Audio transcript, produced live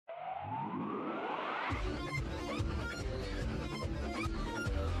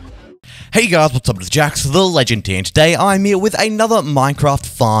Hey guys, what's up? It's jjaaxxthelegend here, and today I'm here with another Minecraft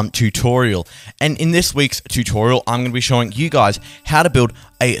farm tutorial. And in this week's tutorial, I'm going to be showing you guys how to build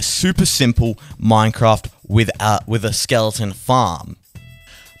a super simple Minecraft with a skeleton farm.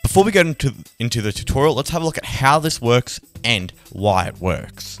 Before we get into the tutorial, let's have a look at how this works and why it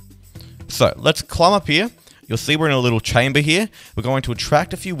works. So let's climb up here. You'll see we're in a little chamber here. We're going to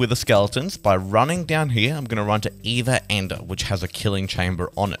attract a few wither skeletons by running down here. I'm going to run to either end, which has a killing chamber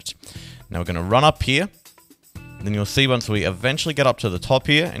on it. Now we're going to run up here. Then you'll see once we eventually get up to the top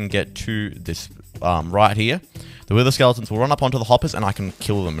here and get to this right here, the wither skeletons will run up onto the hoppers and I can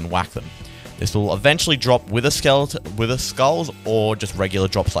kill them and whack them. This will eventually drop wither skulls or just regular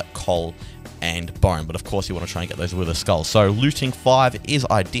drops like coal and bone, but of course you want to try and get those wither skulls. So looting 5 is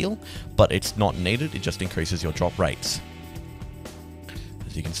ideal, but it's not needed. It just increases your drop rates.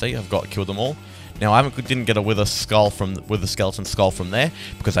 As you can see, I've killed them all. Now I didn't get a wither skeleton skull from there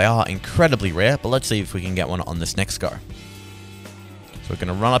because they are incredibly rare, but let's see if we can get one on this next go. So we're going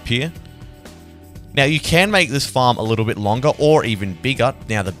to run up here. Now you can make this farm a little bit longer or even bigger.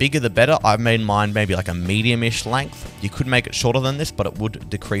 Now the bigger the better. I've made mine maybe like a medium-ish length. You could make it shorter than this, but it would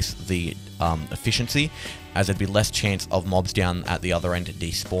decrease the efficiency as there'd be less chance of mobs down at the other end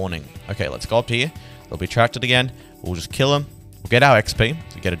despawning. Okay, let's go up here. They'll be attracted again. We'll just kill them. We'll get our XP.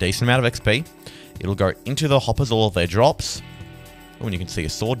 So we get a decent amount of XP. It'll go into the hoppers, all of their drops. Oh, and you can see a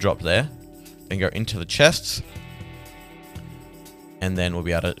sword drop there. Then go into the chests. And then we'll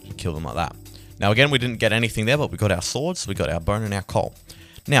be able to kill them like that. Now again, we didn't get anything there, but we got our swords, we got our bone and our coal.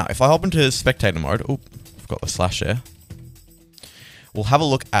 Now, if I hop into spectator mode, oh, I've got the slash there. We'll have a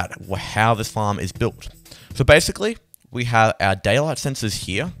look at how this farm is built. So basically, we have our daylight sensors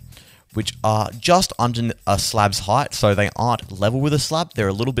here, which are just under a slab's height, so they aren't level with a slab, they're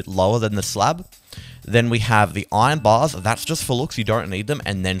a little bit lower than the slab. Then we have the iron bars, that's just for looks, you don't need them,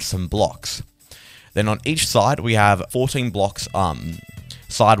 and then some blocks. Then on each side, we have 14 blocks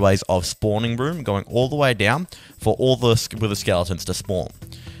sideways of spawning room going all the way down for all the wither skeletons to spawn.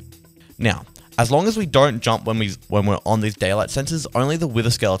 Now, as long as we don't jump when we're on these daylight sensors, only the wither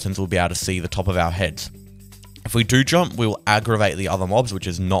skeletons will be able to see the top of our heads. If we do jump, we will aggravate the other mobs, which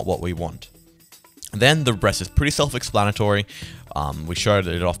is not what we want. Then the rest is pretty self-explanatory. We showed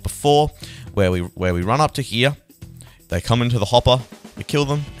it off before, where we run up to here, they come into the hopper, we kill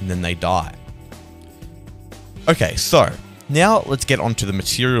them, and then they die. Okay, so now let's get onto the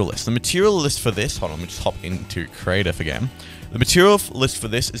material list. The material list for this, hold on, let me just hop into creative again. The material list for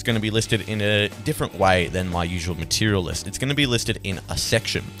this is going to be listed in a different way than my usual material list. It's going to be listed in a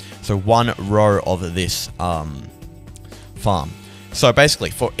section, so one row of this farm. So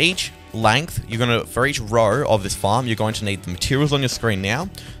basically, for each length, for each row of this farm, you're going to need the materials on your screen now.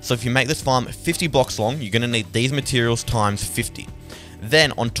 So if you make this farm 50 blocks long, you're going to need these materials times 50.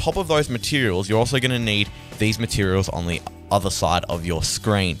 Then on top of those materials, you're also going to need these materials on the other side of your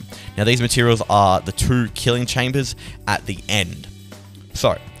screen. Now these materials are the 2 killing chambers at the end.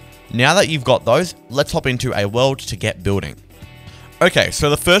 So now that you've got those, let's hop into a world to get building. Okay, so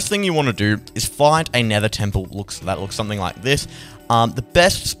the first thing you want to do is find a nether temple that looks something like this. The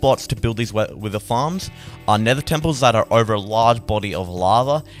best spots to build these wither farms are nether temples that are over a large body of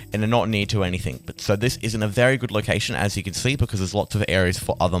lava and are not near to anything. So this isn't a very good location, as you can see, because there's lots of areas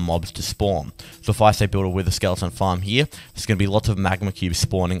for other mobs to spawn. So if I say build a wither skeleton farm here, there's going to be lots of magma cubes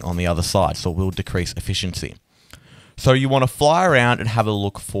spawning on the other side, so it will decrease efficiency. So you want to fly around and have a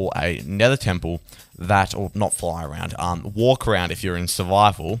look for a nether temple or not fly around, walk around if you're in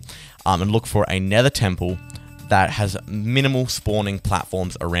survival, and look for a nether temple that has minimal spawning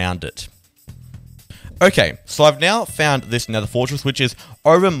platforms around it. Okay, so I've now found this nether fortress, which is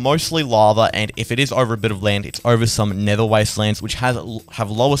over mostly lava, and if it is over a bit of land, it's over some nether wastelands, which have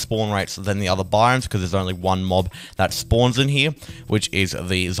lower spawn rates than the other biomes, because there's only one mob that spawns in here, which is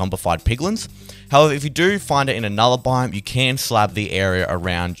the zombified piglins. However, if you do find it in another biome, you can slab the area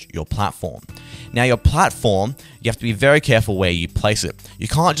around your platform. Now your platform, you have to be very careful where you place it. You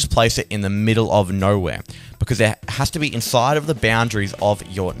can't just place it in the middle of nowhere, because it has to be inside of the boundaries of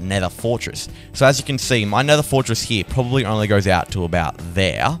your nether fortress. So as you can see, my nether fortress here probably only goes out to about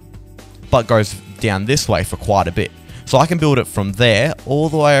there, but goes down this way for quite a bit. So I can build it from there all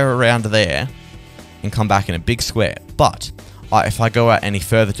the way around there and come back in a big square. But if I go out any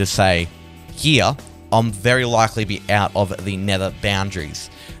further to say here, I'm very likely be out of the nether boundaries,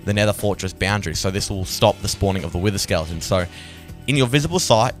 the nether fortress boundaries. So this will stop the spawning of the wither skeleton. So in your visible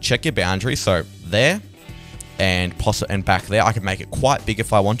sight, check your boundaries. So there and back there. I can make it quite big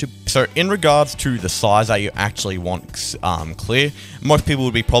if I want to. So in regards to the size that you actually want clear, most people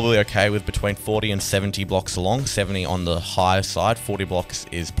would be probably okay with between 40 and 70 blocks long. 70 on the higher side, 40 blocks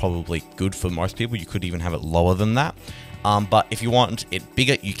is probably good for most people. You could even have it lower than that. But if you want it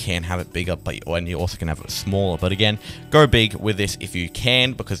bigger, you can have it bigger, and you also can have it smaller. But again, go big with this if you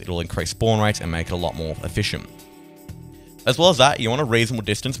can, because it'll increase spawn rates and make it a lot more efficient. As well as that, you want a reasonable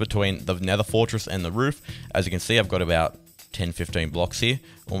distance between the nether fortress and the roof. As you can see, I've got about 10-15 blocks here,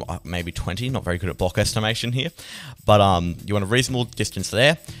 or maybe 20, not very good at block estimation here. But you want a reasonable distance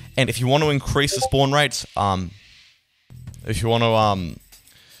there. And if you want to increase the spawn rates,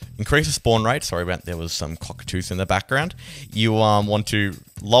 sorry about, there was some cockatoos in the background. You want to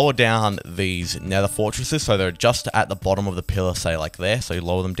lower down these nether fortresses so they're just at the bottom of the pillar, say like there. So you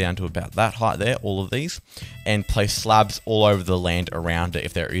lower them down to about that height there, all of these, and place slabs all over the land around it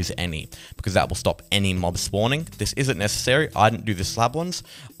if there is any, because that will stop any mob spawning. This isn't necessary. I didn't do the slab ones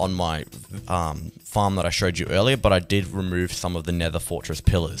on my farm that I showed you earlier, but I did remove some of the nether fortress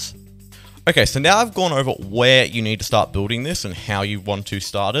pillars. Okay, so now I've gone over where you need to start building this and how you want to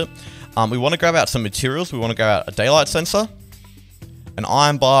start it. We want to grab out some materials. We want to grab out a daylight sensor, an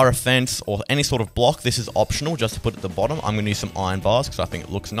iron bar, a fence, or any sort of block. This is optional, just to put at the bottom. I'm going to use some iron bars because I think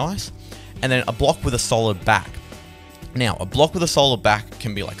it looks nice. And then a block with a solid back. Now, a block with a solid back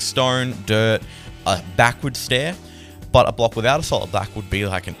can be like stone, dirt, a backward stair, but a block without a solid back would be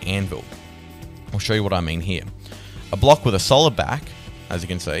like an anvil. I'll show you what I mean here. A block with a solid back, as you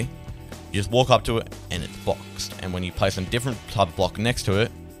can see, you just walk up to it and it's boxed. And when you place a different type of block next to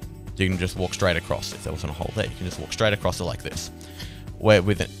it, you can just walk straight across. If there wasn't a hole there, you can just walk straight across it like this. Where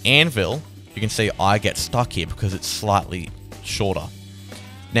with an anvil, you can see I get stuck here because it's slightly shorter.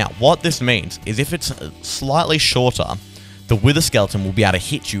 Now, what this means is if it's slightly shorter, the wither skeleton will be able to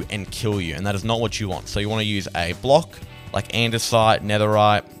hit you and kill you, and that is not what you want. So you want to use a block like andesite,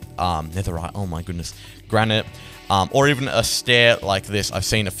 netherite, oh my goodness, granite, or even a stair like this. I've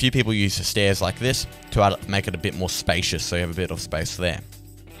seen a few people use stairs like this to make it a bit more spacious, so you have a bit of space there.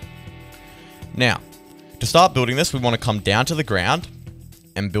 Now, to start building this, we want to come down to the ground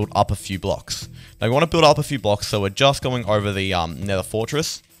and build up a few blocks. Now, we want to build up a few blocks, so we're just going over the nether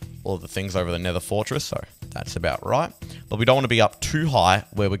fortress, all the things over the nether fortress, so that's about right. But we don't want to be up too high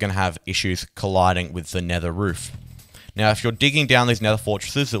where we're going to have issues colliding with the nether roof. Now, if you're digging down these nether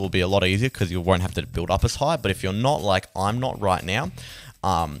fortresses, it will be a lot easier because you won't have to build up as high. But if you're not, like I'm not right now,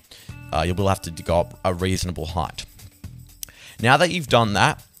 you will have to go up a reasonable height. Now that you've done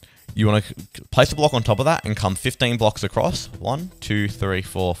that, you want to place a block on top of that and come 15 blocks across. 1, 2, 3,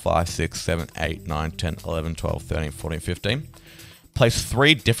 4, 5, 6, 7, 8, 9, 10, 11, 12, 13, 14, 15. Place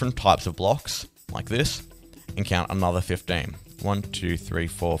 3 different types of blocks like this and count another 15. 1, 2, 3,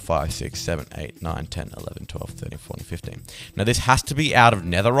 4, 5, 6, 7, 8, 9, 10, 11, 12, 13, 14, 15. Now this has to be out of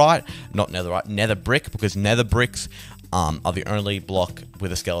netherite, not netherite, nether brick, because nether bricks are the only block where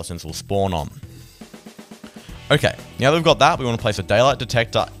the skeletons will spawn on. Okay, now that we've got that, we want to place a daylight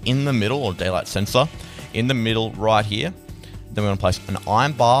detector in the middle, or daylight sensor, in the middle right here. Then we want to place an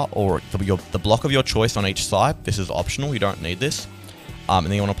iron bar, or the block of your choice on each side. This is optional, you don't need this. And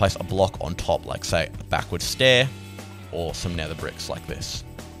then you want to place a block on top, like say a backward stair, or some nether bricks like this.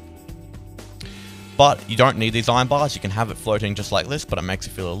 But you don't need these iron bars, you can have it floating just like this, but it makes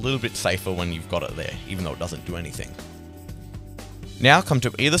it feel a little bit safer when you've got it there, even though it doesn't do anything. Now come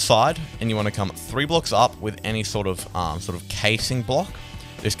to either side, and you want to come 3 blocks up with any sort of casing block.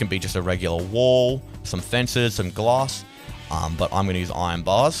 This can be just a regular wall, some fences, some glass, but I'm going to use iron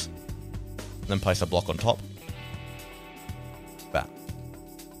bars. Then place a block on top. That.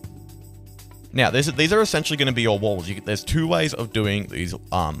 Now these are essentially going to be your walls. There's 2 ways of doing these,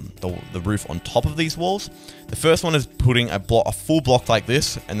 the roof on top of these walls. The first one is putting a full block like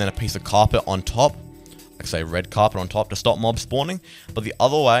this, and then a piece of carpet on top. Like say red carpet on top to stop mob spawning. But the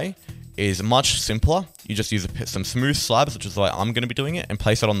other way is much simpler. You just use some smooth slabs, which is the way I'm going to be doing it, and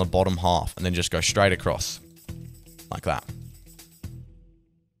place it on the bottom half, and then just go straight across like that.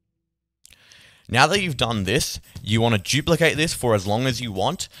 Now that you've done this, you want to duplicate this for as long as you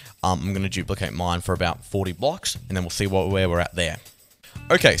want. I'm going to duplicate mine for about 40 blocks, and then we'll see where we're at there.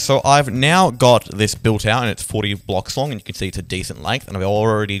 Okay, so I've now got this built out, and it's 40 blocks long, and you can see it's a decent length, and I've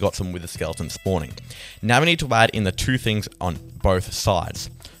already got some wither skeletons spawning. Now we need to add in the 2 things on both sides.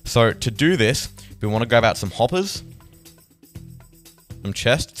 So to do this, we want to grab out some hoppers, some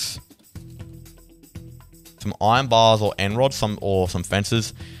chests, some iron bars or end rods, or some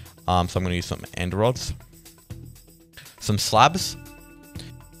fences. So I'm going to use some end rods, some slabs,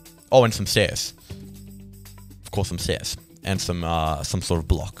 oh, and some stairs. Of course, some stairs. And some sort of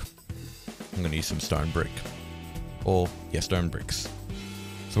block. I'm going to use some stone brick. or stone bricks.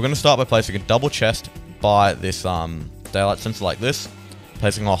 So we're going to start by placing a double chest by this daylight sensor like this,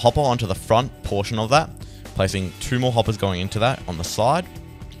 placing our hopper onto the front portion of that, placing 2 more hoppers going into that on the side,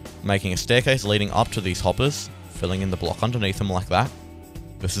 making a staircase leading up to these hoppers, filling in the block underneath them like that.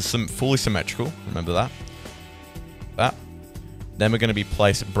 This is fully symmetrical, remember that. Then we're going to be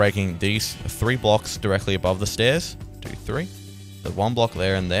breaking these 3 blocks directly above the stairs. 2, 3. The 1 block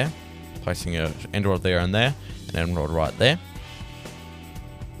there and there, placing an end rod there and there, an end rod right there.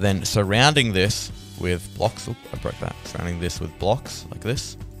 Then surrounding this with blocks. Oop, I broke that. Surrounding this with blocks like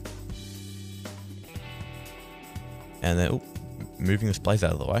this. And then, moving this blaze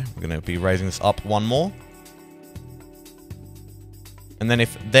out of the way. We're going to be raising this up 1 more. And then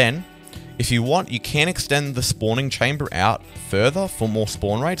if you want, you can extend the spawning chamber out further for more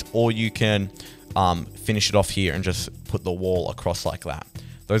spawn rates, or you can finish it off here and just put the wall across like that.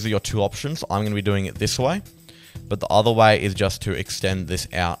 Those are your 2 options. I'm going to be doing it this way, but the other way is just to extend this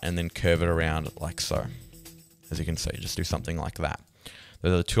out and then curve it around like so. As you can see, just do something like that.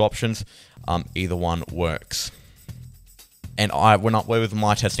 Those are the 2 options. Either one works. And with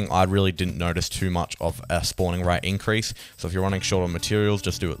my testing, I really didn't notice too much of a spawning rate increase. So if you're running short on materials,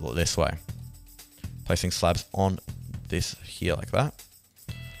 just do it this way. Placing slabs on this here like that.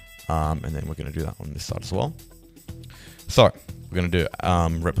 And then we're going to do that on this side as well. So we're going to do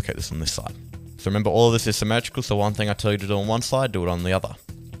replicate this on this side. So remember, all of this is symmetrical. So one thing I tell you to do on one side, do it on the other.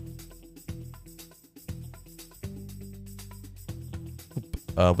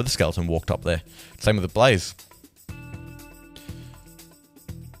 With the skeleton walked up there. Same with the blaze.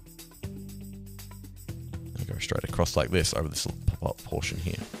 Go straight across like this over this little pop-up portion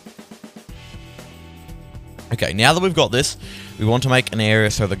here. Okay, now that we've got this, we want to make an area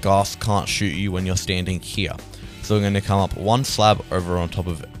so the ghast can't shoot you when you're standing here. So we're going to come up 1 slab over on top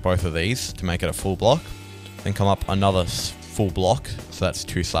of both of these to make it a full block. Then come up another full block, so that's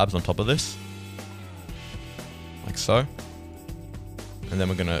 2 slabs on top of this. Like so. And then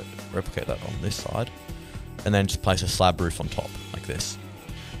we're going to replicate that on this side. And then just place a slab roof on top, like this.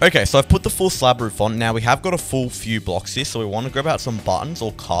 Okay, so I've put the full slab roof on. Now we have got a full few blocks here, so we want to grab out some buttons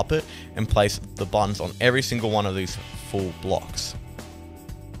or carpet and place the buttons on every single one of these full blocks.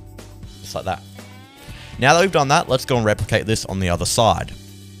 Just like that. Now that we've done that, let's go and replicate this on the other side.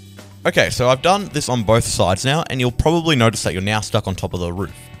 Okay, so I've done this on both sides now, and you'll probably notice that you're now stuck on top of the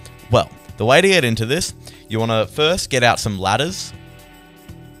roof. Well, the way to get into this, you want to first get out some ladders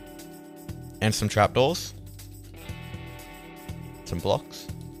and some trapdoors, some blocks.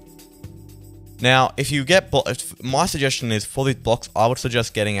 Now, if you get my suggestion is for these blocks, I would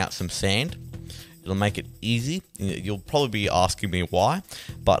suggest getting out some sand. It'll make it easy. You'll probably be asking me why,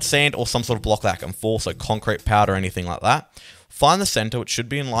 but sand or some sort of block that can fall, so concrete powder or anything like that. Find the center, which should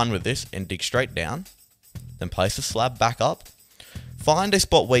be in line with this, and dig straight down. Then place the slab back up. Find a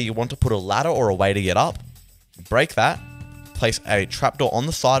spot where you want to put a ladder or a way to get up. Break that. Place a trapdoor on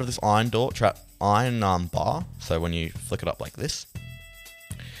the side of this iron bar. So when you flick it up like this.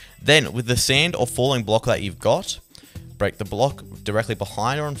 Then, with the sand or falling block that you've got, break the block directly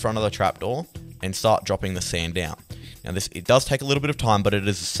behind or in front of the trapdoor and start dropping the sand down. Now, it does take a little bit of time, but it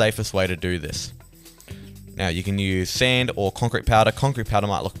is the safest way to do this. Now, you can use sand or concrete powder. Concrete powder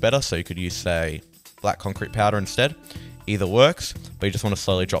might look better, so you could use, say, black concrete powder instead. Either works, but you just want to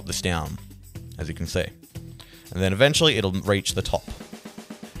slowly drop this down, as you can see. And then eventually, it'll reach the top.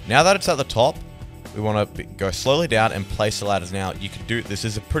 Now that it's at the top, we want to go slowly down and place the ladders. Now, you can do this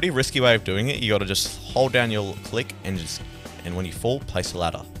is a pretty risky way of doing it. You got to just hold down your click and when you fall, place the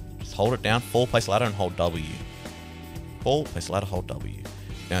ladder. Just hold it down, fall, place the ladder, and hold W. Fall, place the ladder, hold W.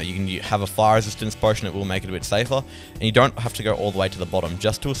 Now, you can have a fire resistance potion. It will make it a bit safer, and you don't have to go all the way to the bottom.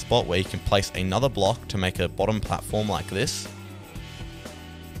 Just to a spot where you can place another block to make a bottom platform like this.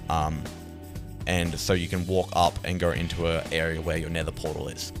 And so you can walk up and go into an area where your nether portal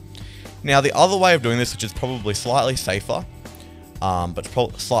is. Now, the other way of doing this, which is probably slightly safer, but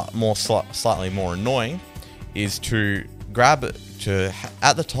slightly more annoying, is to grab it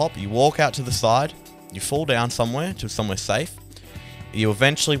at the top. You walk out to the side, you fall down somewhere to somewhere safe. You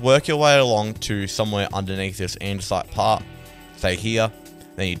eventually work your way along to somewhere underneath this andesite part, say here.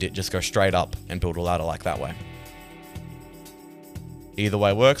 Then you just go straight up and build a ladder like that way. Either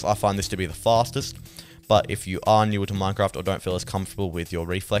way works. I find this to be the fastest. But if you are newer to Minecraft or don't feel as comfortable with your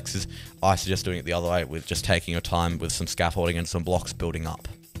reflexes, I suggest doing it the other way with just taking your time with some scaffolding and some blocks building up.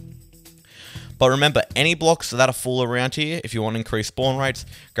 But remember, any blocks that are full around here, if you want to increase spawn rates,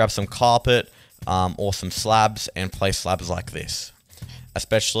 grab some carpet or some slabs and place slabs like this.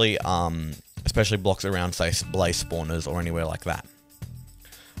 Especially blocks around, say, blaze spawners or anywhere like that.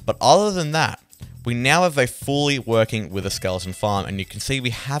 But other than that, we now have a fully working wither skeleton farm, and you can see we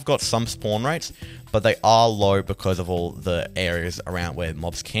have got some spawn rates, but they are low because of all the areas around where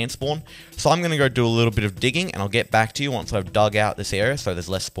mobs can spawn. So I'm going to go do a little bit of digging, and I'll get back to you once I've dug out this area so there's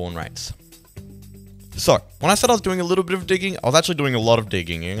less spawn rates. So, when I said I was doing a little bit of digging, I was actually doing a lot of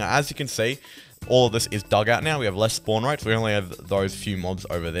digging, and as you can see, all of this is dug out now. We have less spawn rates. We only have those few mobs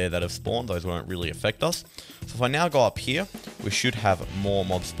over there that have spawned. Those won't really affect us. So if I now go up here, we should have more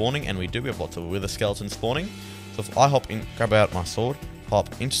mobs spawning, and we do. We have lots of wither skeletons spawning. So if I hop in, grab out my sword,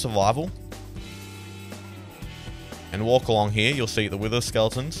 hop into survival, and walk along here, you'll see the wither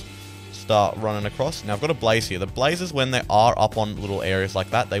skeletons start running across. Now I've got a blaze here. The blazes, when they are up on little areas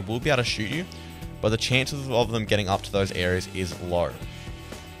like that, they will be able to shoot you, but the chances of them getting up to those areas is low.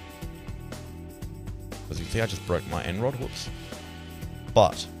 As you can see, I just broke my end rod, whoops.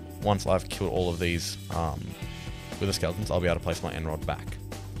 But once I've killed all of these wither skeletons, I'll be able to place my end rod back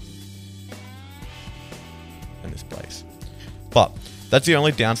in this place. But that's the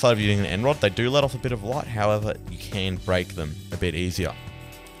only downside of using an end rod. They do let off a bit of light, however, you can break them a bit easier.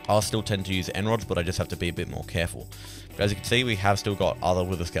 I'll still tend to use end rods, but I just have to be a bit more careful. But as you can see, we have still got other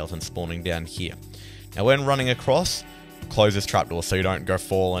wither skeletons spawning down here. Now when running across, close this trapdoor so you don't go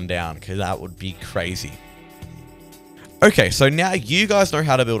falling down, because that would be crazy. Okay, so now you guys know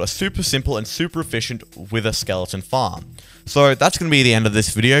how to build a super simple and super efficient wither skeleton farm. So that's going to be the end of this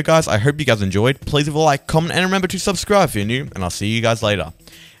video, guys. I hope you guys enjoyed. Please leave a like, comment, and remember to subscribe if you're new, and I'll see you guys later.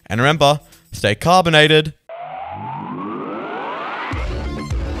 And remember, stay carbonated.